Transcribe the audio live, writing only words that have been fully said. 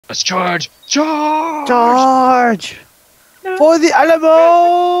Let's charge! Charge! Charge! No. For the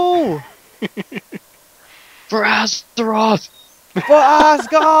Alamo! For Astaroth! For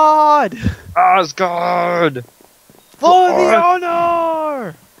Asgard! Asgard! For the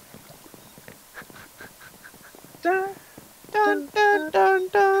honor! Dun, Dun, dun, dun,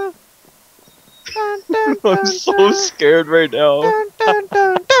 dun. Dun, dun, I'm dun, so dun. scared right now. Dun, dun,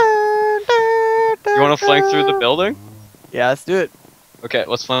 dun, dun, dun, You want to flank through the dun. building? Yeah, let's do it. Okay,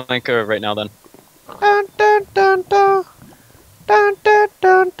 let's flank right now then. Dun, dun, dun, dun. Dun, dun,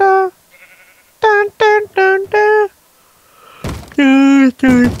 dun, dun. Dun, dun, dun, dun. Dun,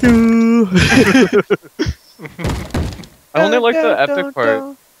 dun, dun. I only like the Dun, epic dun, part.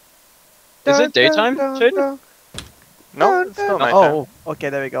 dun. Is Dun, it daytime, dun, Shaden? dun, No, dun, it's still dun. nighttime. Oh, okay,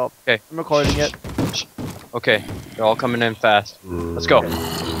 there we go. Okay. I'm recording it. Okay, they're all coming in fast. Let's go.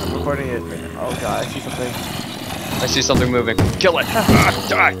 I'm recording it right now. Oh god, I see something. I see something moving. Kill it! Ah,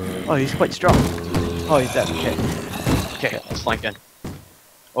 die! Oh, he's quite strong. Oh, he's dead. Okay. Okay, let's flank in.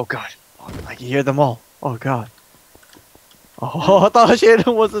 Oh god. Oh, I can hear them all. Oh god. Oh, I thought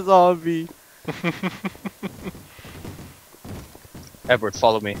Shaden was a zombie. Edward,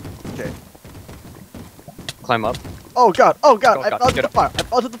 follow me. Okay. Climb up. Oh god, oh god, Oh, I God, fell to get the up. fire, I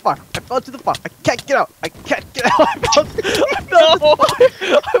fell to the fire, I fell to the fire, I can't get out, I can't get out, I fell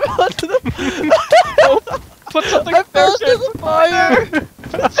to the fire, Put something I fell there, to the fire,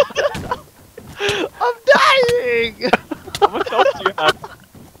 I'm dying!